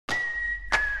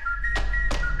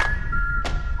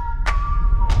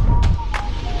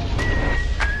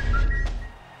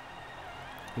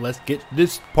Let's get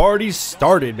this party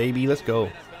started, baby. Let's go.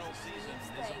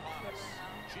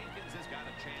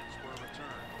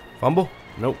 Fumble?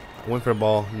 Nope. Went for the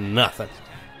ball. Nothing.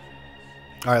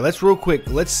 All right,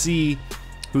 let's see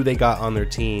who they got on their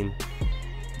team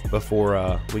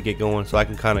before we get going, so I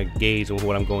can kind of gauge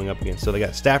what I'm going up against. So they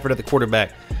got Stafford at the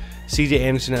quarterback, CJ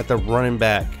Anderson at the running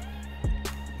back,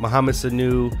 Mohamed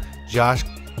Sanu, Josh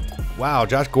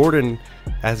Gordon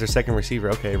as their second receiver.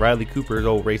 Okay, Riley Cooper's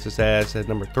old racist ass at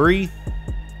number 3.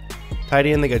 Tight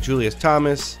end, they got Julius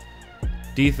Thomas.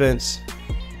 Defense,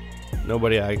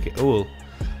 nobody I can. Oh,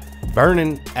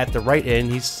 Vernon at the right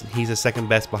end. He's the second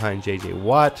best behind JJ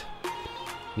Watt.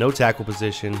 No tackle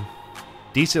position.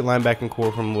 Decent linebacking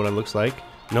core from what it looks like.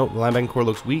 Nope, the linebacking core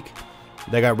looks weak.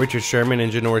 They got Richard Sherman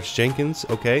and Janoris Jenkins.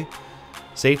 Okay.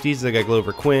 Safeties, they got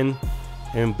Glover Quinn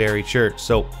and Barry Church.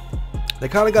 So they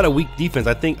kind of got a weak defense,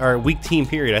 I think, or a weak team,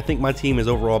 period. I think my team is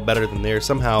overall better than theirs.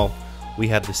 Somehow we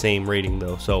have the same rating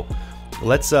though. So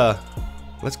let's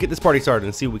get this party started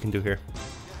and see what we can do here.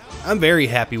 I'm very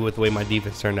happy with the way my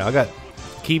defense turned out. I got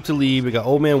Keep to Lead. We got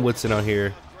Old Man Woodson out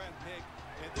here.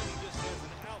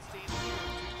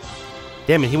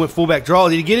 Damn it, he went fullback draw.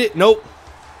 Did he get it? Nope.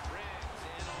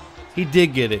 He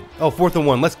did get it. Oh, 4th and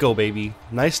 1. Let's go, baby.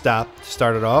 Nice stop to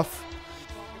start it off.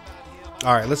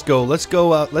 All right, let's go. Let's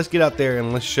get out there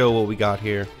and let's show what we got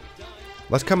here.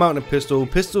 Let's come out in a pistol.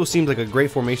 Pistol seems like a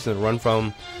great formation to run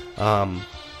from. I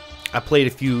played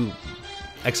a few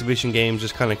exhibition games,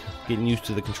 just kind of getting used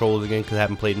to the controls again because I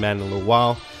haven't played Madden in a little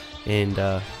while.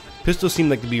 And pistol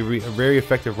seemed like to be a very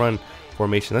effective run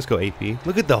formation. Let's go AP.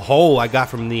 Look at the hole I got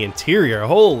from the interior.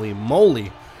 Holy moly.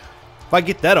 If I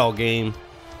get that all game,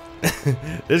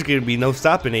 there's going to be no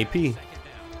stopping AP.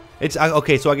 It's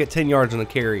okay, so I get 10 yards on the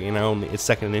carry, and it's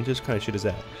 2nd and inches. What kind of shit is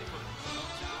that?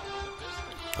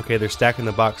 Okay, they're stacking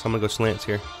the box. I'm going to go slants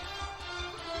here.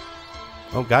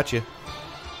 Oh, gotcha.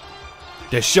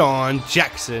 Deshaun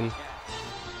Jackson.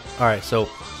 All right, so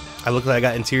I look like I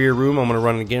got interior room. I'm going to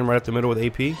run it again right up the middle with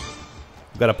AP. We've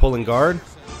got a pulling guard.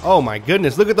 Oh, my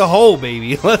goodness. Look at the hole,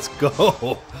 baby. Let's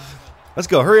go. Let's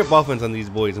go. Hurry up offense on these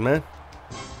boys, man.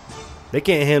 They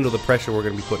can't handle the pressure we're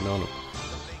going to be putting on them.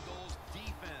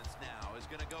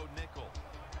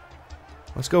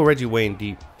 Let's go Reggie Wayne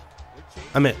deep.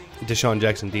 I meant Deshaun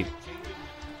Jackson deep.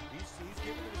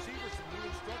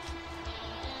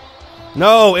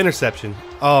 No, interception.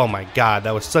 Oh my God,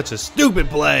 that was such a stupid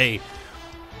play.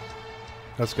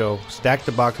 Let's go. Stack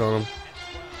the box on him.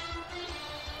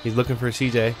 He's looking for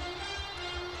CJ.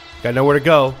 Got nowhere to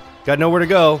go. Got nowhere to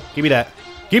go. Give me that.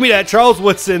 Give me that. Charles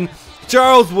Woodson.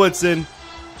 Charles Woodson.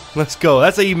 Let's go.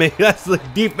 That's how you make. That's the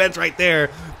defense right there.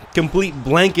 Complete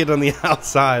blanket on the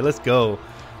outside. Let's go.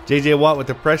 JJ Watt with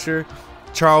the pressure.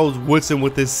 Charles Woodson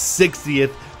with his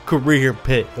 60th career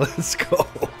pick. Let's go.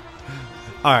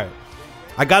 All right.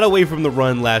 I got away from the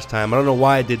run last time. I don't know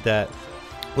why I did that.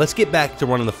 Let's get back to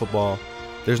running the football.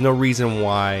 There's no reason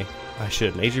why I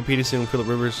shouldn't. Adrian Peterson, Phillip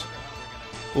Rivers.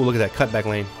 Oh, look at that cutback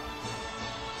lane.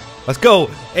 Let's go.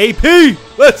 AP.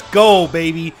 Let's go,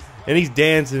 baby. And he's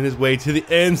dancing his way to the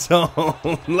end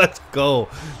zone. Let's go.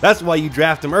 That's why you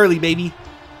draft him early, baby.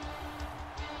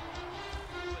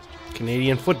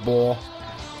 Canadian football.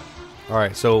 All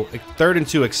right, so 3rd and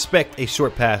 2. Expect a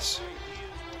short pass.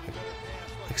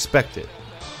 Expect it.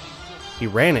 He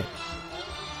ran it.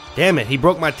 Damn it. He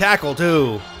broke my tackle,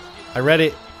 too. I read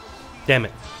it. Damn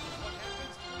it.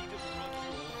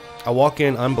 I walk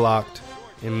in unblocked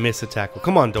and miss a tackle.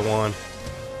 Come on, DeJuan.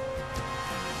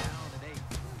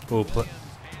 Oh,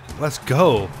 let's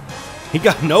go. He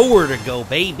got nowhere to go,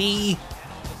 baby.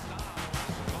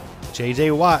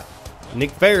 JJ Watt.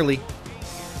 Nick Fairley.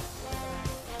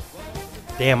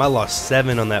 Damn, I lost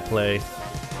 7 on that play.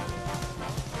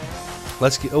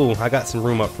 Let's get. Oh, I got some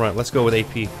room up front. Let's go with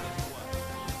AP.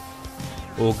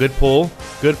 Oh, good pull.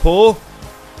 Good pull.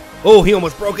 Oh, he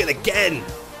almost broke it again.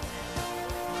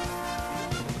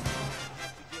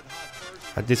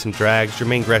 I did some drags.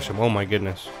 Jermaine Gresham. Oh, my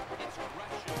goodness.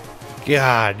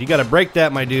 God, you got to break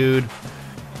that, my dude.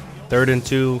 3rd and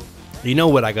 2. You know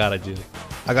what I got to do.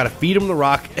 I got to feed him the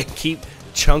rock and keep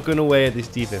chunking away at this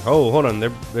defense. Oh, hold on.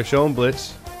 They're showing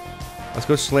blitz. Let's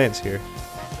go slants here.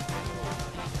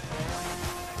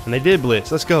 And they did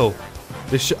blitz. Let's go.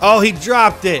 Oh, he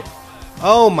dropped it.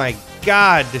 Oh, my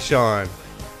God, Deshaun.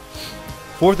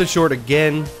 4th and short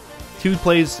again. 2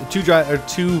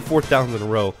 4th downs in a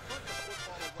row.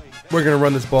 We're going to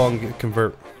run this ball and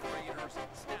convert.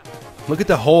 Look at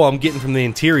the hole I'm getting from the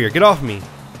interior. Get off me.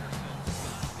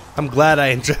 I'm glad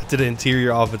I drafted an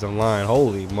interior offensive line.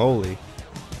 Holy moly.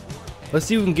 Let's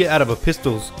see if we can get out of a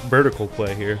pistol's vertical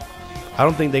play here. I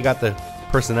don't think they got the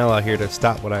personnel out here to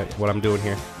stop what I'm doing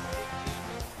here.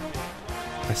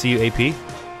 I see you, AP.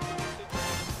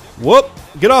 Whoop!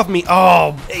 Get off me!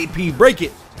 Oh, AP, break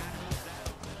it!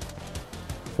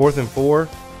 4th and 4.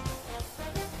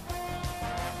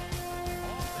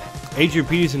 Adrian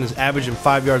Peterson is averaging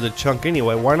 5 yards a chunk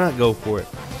anyway. Why not go for it?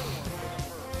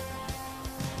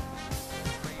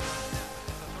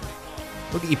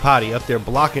 Look at Ipati up there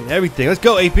blocking everything. Let's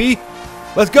go, AP.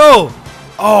 Let's go.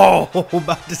 Oh,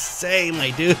 about to say,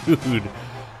 my dude.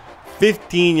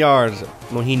 15 yards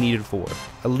when he needed 4.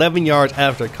 11 yards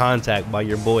after contact by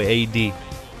your boy AD.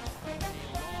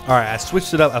 All right, I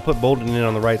switched it up. I put Bolden in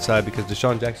on the right side because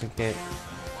Deshaun Jackson can't.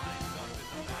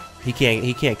 He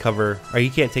can't cover, or he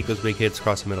can't take those big hits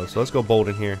across the middle. So let's go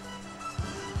Bolden here.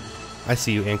 I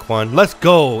see you, Anquan. Let's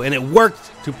go, and it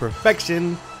worked to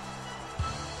perfection.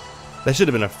 That should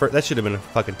have been a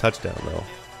fucking touchdown though.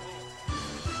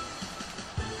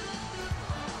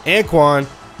 Anquan,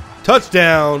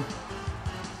 touchdown.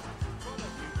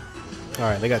 All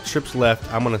right, they got trips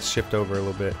left. I'm gonna shift over a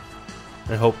little bit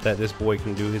and hope that this boy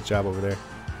can do his job over there.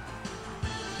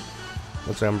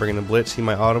 Looks like I'm bringing the blitz. He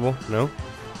might audible. No.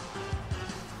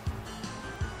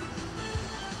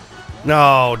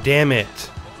 No, damn it.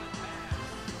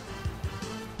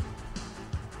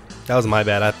 That was my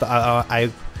bad.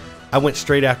 I went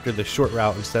straight after the short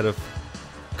route instead of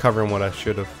covering what I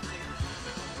should have.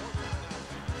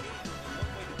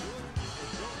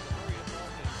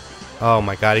 Oh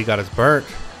my God, he got us burnt.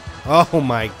 Oh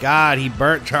my God, he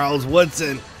burnt Charles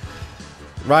Woodson.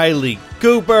 Riley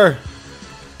Cooper.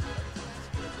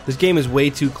 This game is way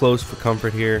too close for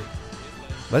comfort here.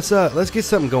 Let's get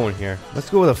something going here. Let's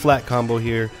go with a flat combo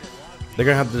here. They're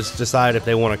gonna have to just decide if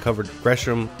they want to cover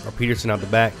Gresham or Peterson out the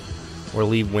back, or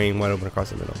leave Wayne wide open across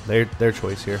the middle. Their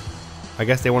choice here. I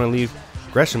guess they want to leave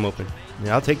Gresham open.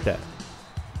 Yeah, I'll take that.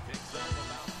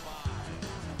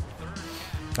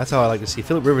 That's how I like to see.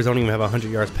 Phillip Rivers don't even have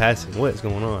 100 yards passing. What is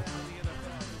going on?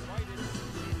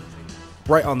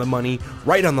 Right on the money.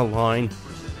 Right on the line.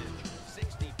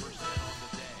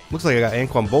 Looks like I got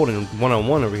Anquan Bolden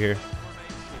one-on-one over here.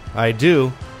 I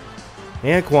do.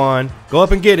 Anquan, go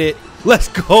up and get it. Let's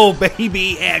go,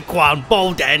 baby. Anquan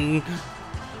Bolden.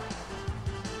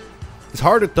 It's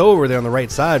hard to throw over there on the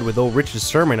right side with old Richard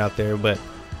Sherman out there, but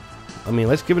I mean,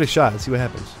 let's give it a shot. Let's see what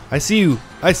happens. I see you.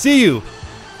 I see you.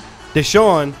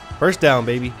 Deshaun, first down,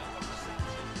 baby.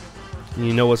 And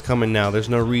you know what's coming now. There's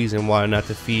no reason why not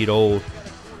to feed old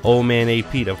man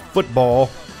AP the football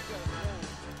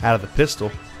out of the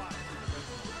pistol.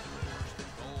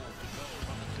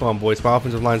 Come on, boys. My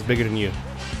offensive line's bigger than you.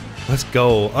 Let's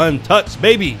go. Untouched,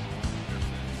 baby.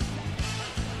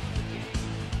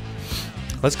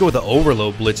 Let's go with the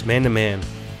overload blitz, man to man.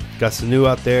 Got Sanu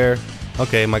out there.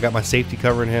 Okay, I got my safety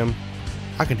covering him.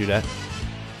 I can do that.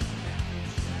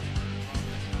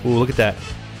 Ooh, look at that.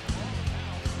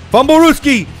 Fumble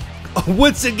Rooski.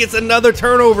 Woodson gets another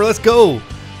turnover. Let's go.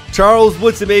 Charles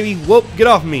Woodson, baby. Whoop, get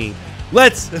off me.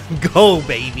 Let's go,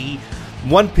 baby.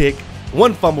 1 pick,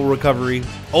 1 fumble recovery.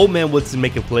 Old man Woodson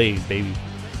making plays, baby.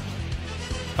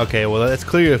 Okay, well, that's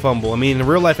clearly a fumble. I mean, in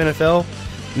real life NFL,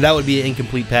 that would be an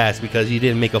incomplete pass because you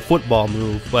didn't make a football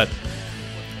move, but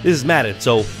this is Madden,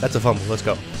 so that's a fumble. Let's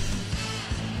go.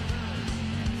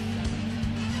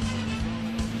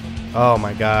 Oh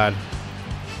my God.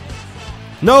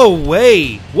 No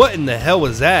way. What in the hell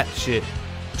was that shit?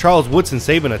 Charles Woodson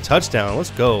saving a touchdown.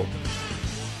 Let's go.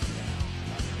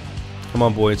 Come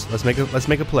on, boys. Let's make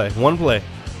a play. One play.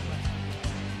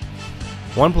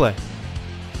 One play.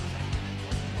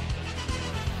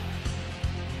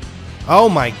 Oh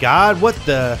my God, what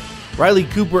the? Riley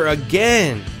Cooper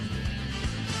again.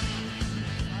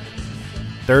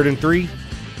 3rd and 3.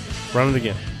 Run it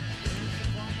again.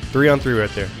 3 on 3 right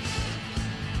there.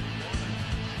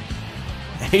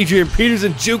 Adrian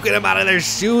Peterson juking them out of their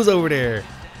shoes over there.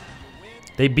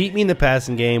 They beat me in the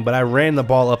passing game, but I ran the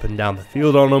ball up and down the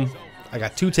field on them. I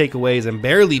got 2 takeaways and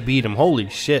barely beat them. Holy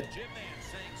shit.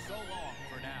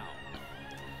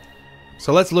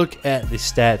 So let's look at the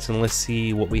stats and let's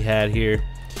see what we had here.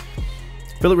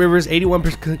 Phillip Rivers,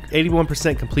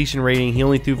 81% completion rating. He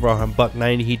only threw for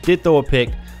 $190. He did throw a pick,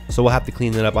 so we'll have to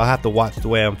clean it up. I'll have to watch the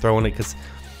way I'm throwing it because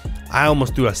I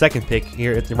almost threw a second pick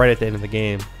here right at the end of the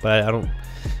game, but I don't.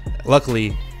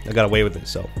 Luckily, I got away with it.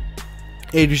 So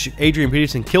Adrian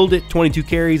Peterson killed it. 22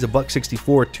 carries,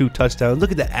 $164, 2 touchdowns.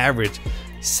 Look at the average.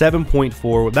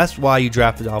 7.4. That's why you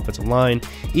drafted the offensive line.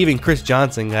 Even Chris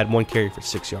Johnson had 1 carry for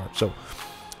 6 yards. So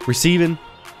receiving,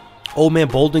 old man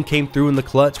Bolden came through in the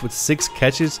clutch with 6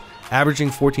 catches, averaging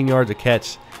 14 yards a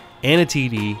catch and a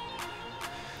TD.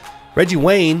 Reggie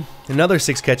Wayne Another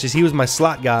 6 catches. He was my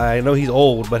slot guy. I know he's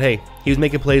old, but hey, he was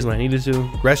making plays when I needed to.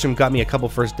 Gresham got me a couple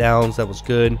first downs. That was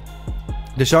good.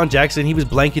 Deshaun Jackson, he was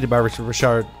blanketed by Richard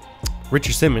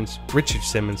Sherman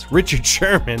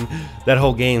that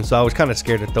whole game, so I was kind of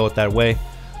scared to throw it that way.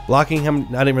 Blocking him,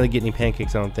 I didn't really get any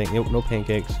pancakes, I don't think. Nope, no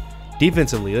pancakes.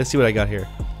 Defensively, let's see what I got here.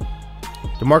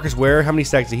 DeMarcus Ware, how many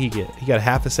sacks did he get? He got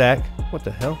half a sack. What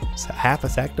the hell? Half a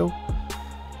sack though?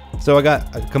 So I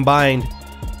got a combined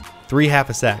 3 half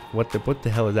a sack. What the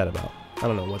hell is that about? I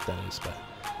don't know what that is, but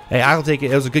hey, I'll take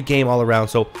it. It was a good game all around.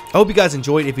 So I hope you guys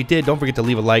enjoyed. If you did, don't forget to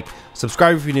leave a like,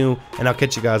 subscribe if you're new, and I'll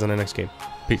catch you guys on the next game.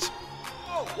 Peace.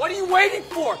 What are you waiting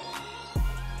for?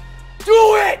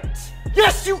 Do it!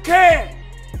 Yes, you can!